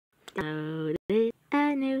downloaded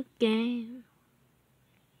a new game.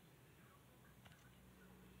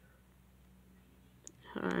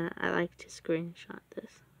 I like to screenshot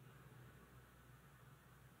this.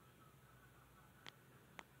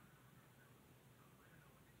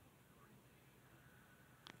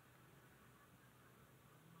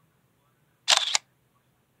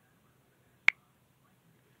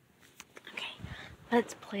 Okay,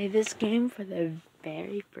 let's play this game for the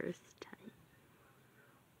very first time.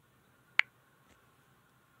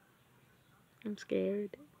 I'm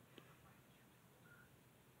scared.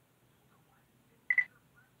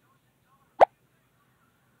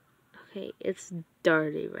 Okay, it's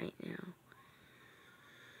dirty right now.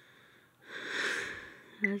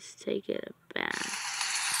 Let's take it a bath.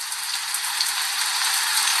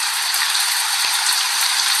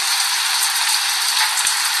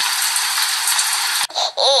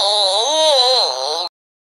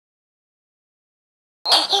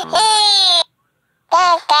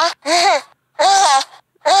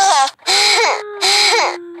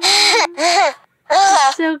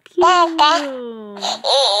 It's so cute.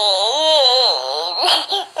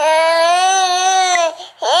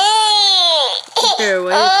 Here,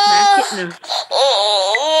 wait, smack it.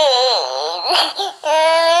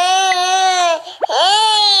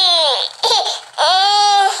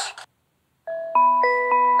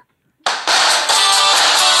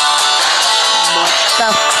 What the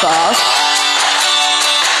fuck?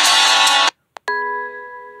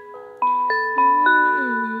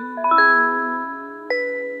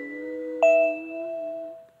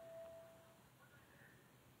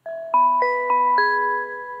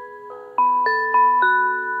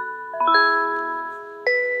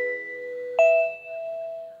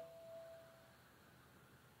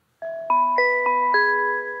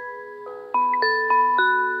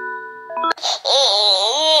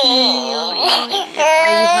 Are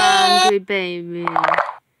you hungry, baby?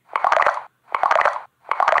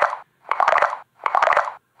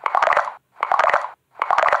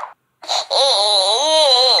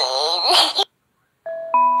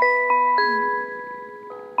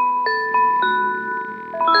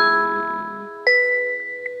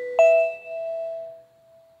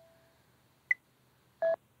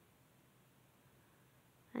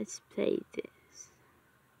 Let's play this.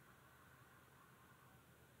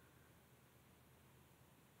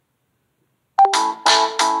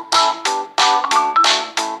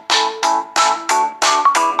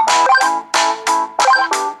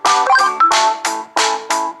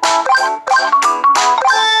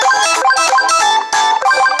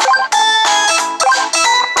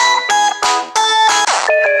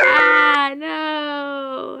 Ah,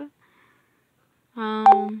 no.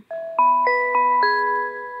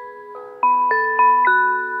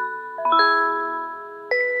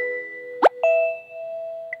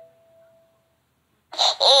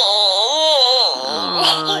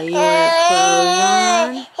 Oh, you have clothes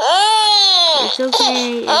on? It's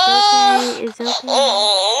okay, it's okay, it's okay.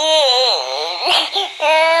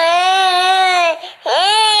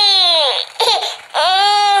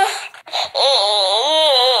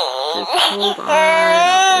 Just hold on 1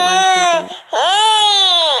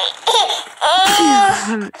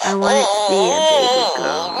 second. I want it to be a baby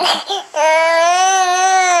girl.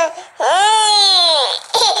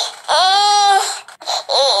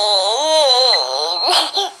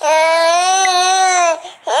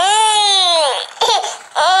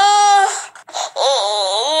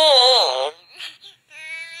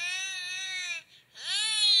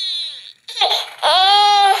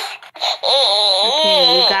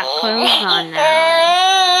 Okay, you got clothes on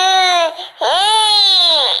now.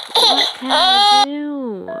 What can I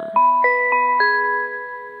do?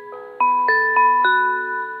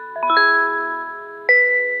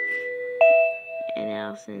 And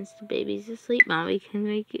now, since the baby's asleep, Mommy can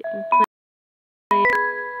make it play.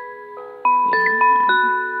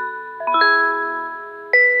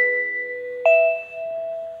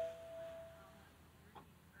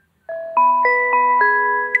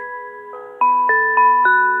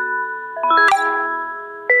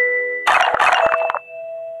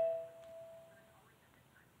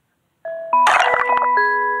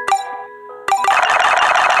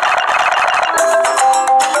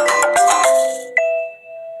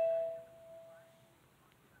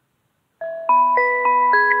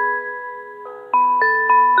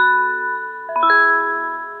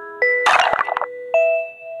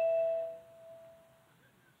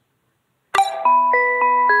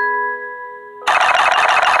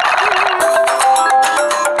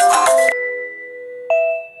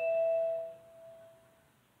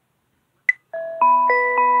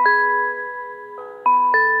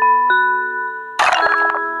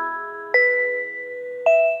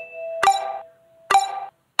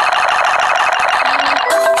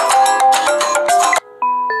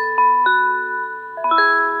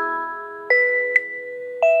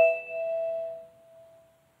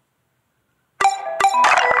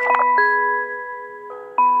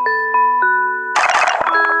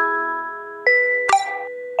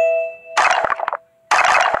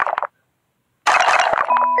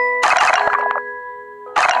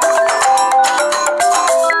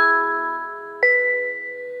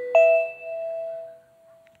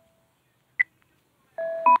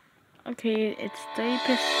 Okay, it's 30%.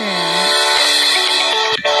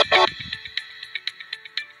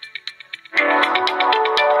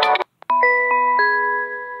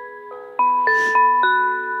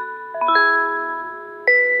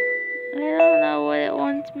 I don't know what it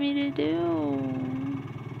wants me to do.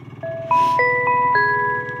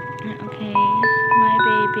 Okay, my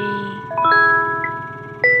baby.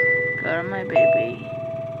 Go to my baby.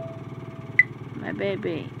 My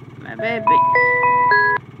baby. My baby. My baby.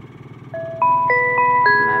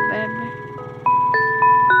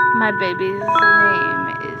 My baby's name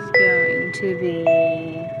is going to be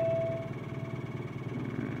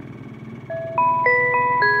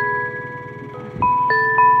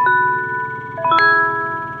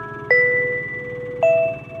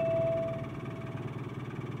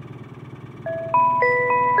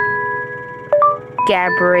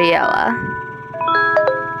Gabriella.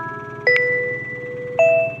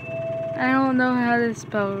 I don't know how to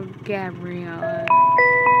spell Gabriella.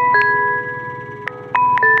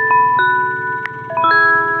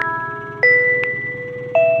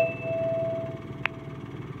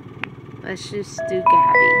 Let's just do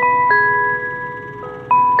Gabby.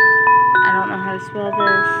 I don't know how to spell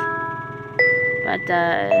this, but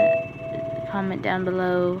comment down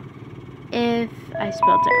below if I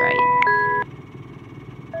spelled it right.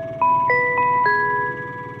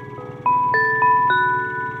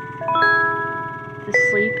 The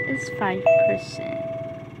sleep is 5%.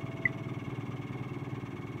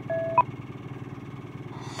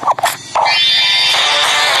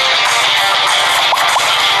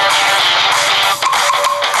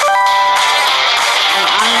 I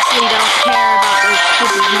honestly don't care about this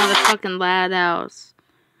stupid motherfucking loud house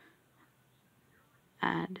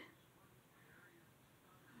ad.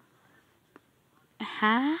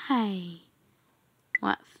 Hi.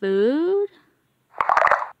 Want food?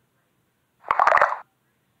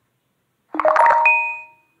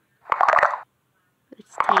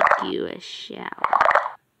 Let's take you a shower.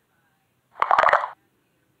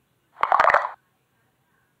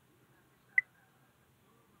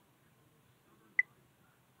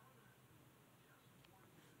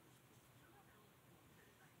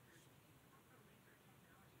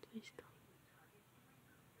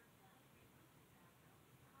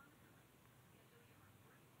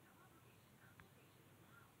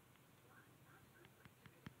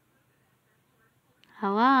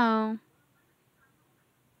 Hello?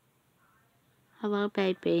 Hello,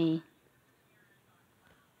 baby.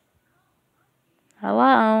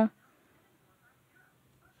 Hello?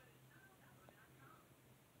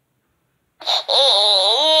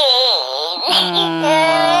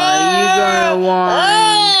 You gonna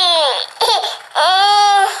whine.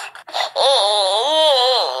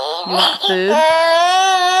 You want food?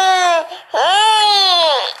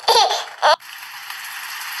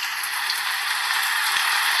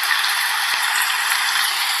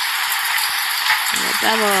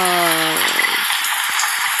 Doubles.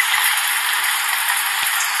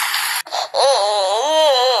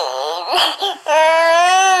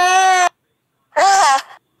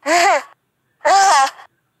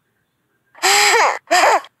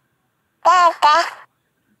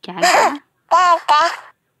 Gaga.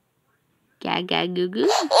 Gaga goo goo.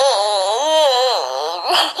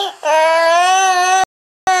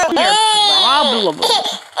 Your problem.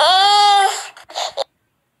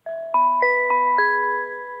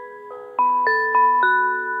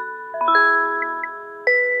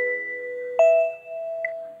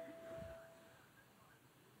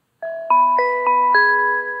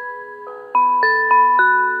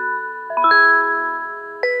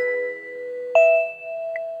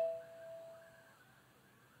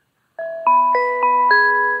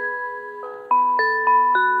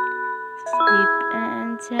 Sleep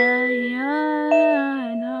until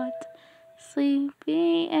you're not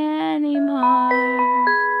sleepy anymore.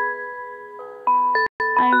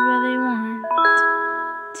 I really want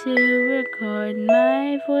to record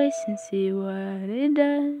my voice and see what it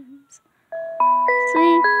does.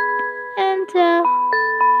 Sleep until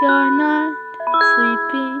you're not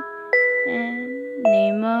sleepy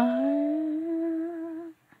anymore.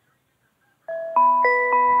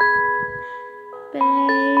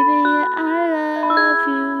 Baby, I love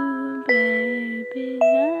you. Baby, I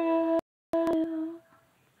love you.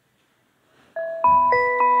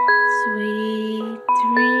 Sweet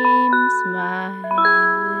dreams, my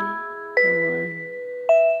little one.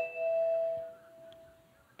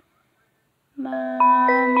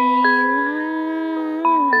 Mommy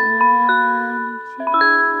loves you.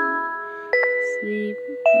 Sleep,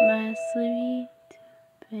 my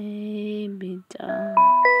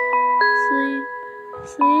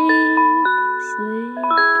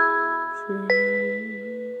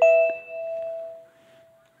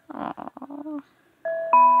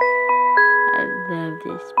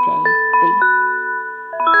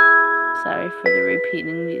Sorry for the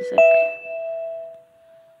repeating music.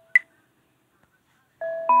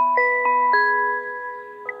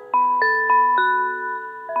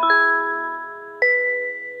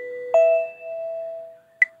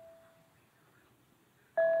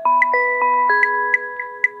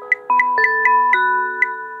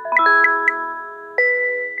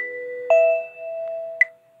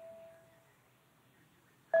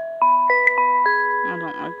 I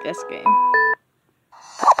don't like this game.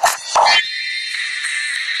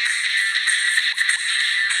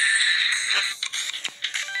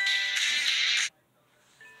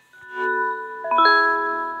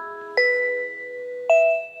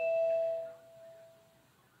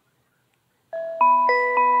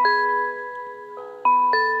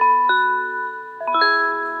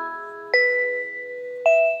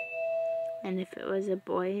 And if it was a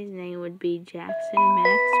boy, his name would be Jackson,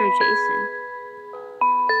 Max, or Jason.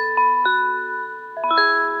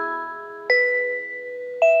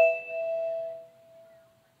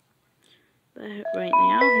 But right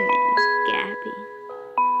now, her name's Gabby.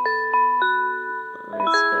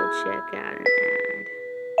 Let's go check out an ad.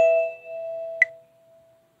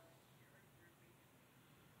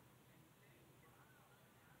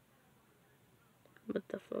 What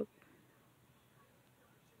the fuck?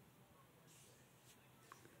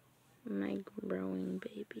 My growing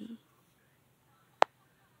baby.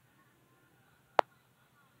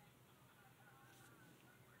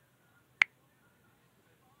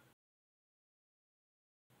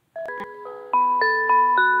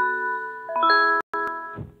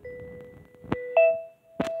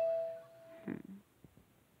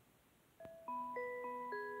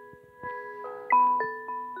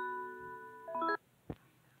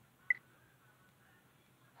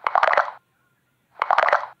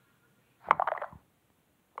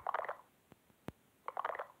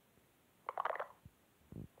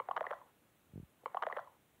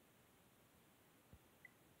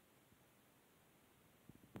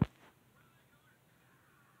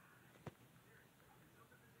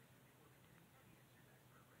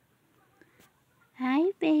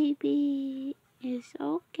 Hi, baby. It's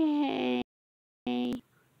okay.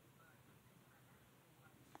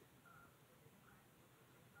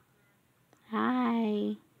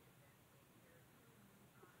 Hi.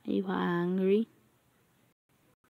 Are you hungry?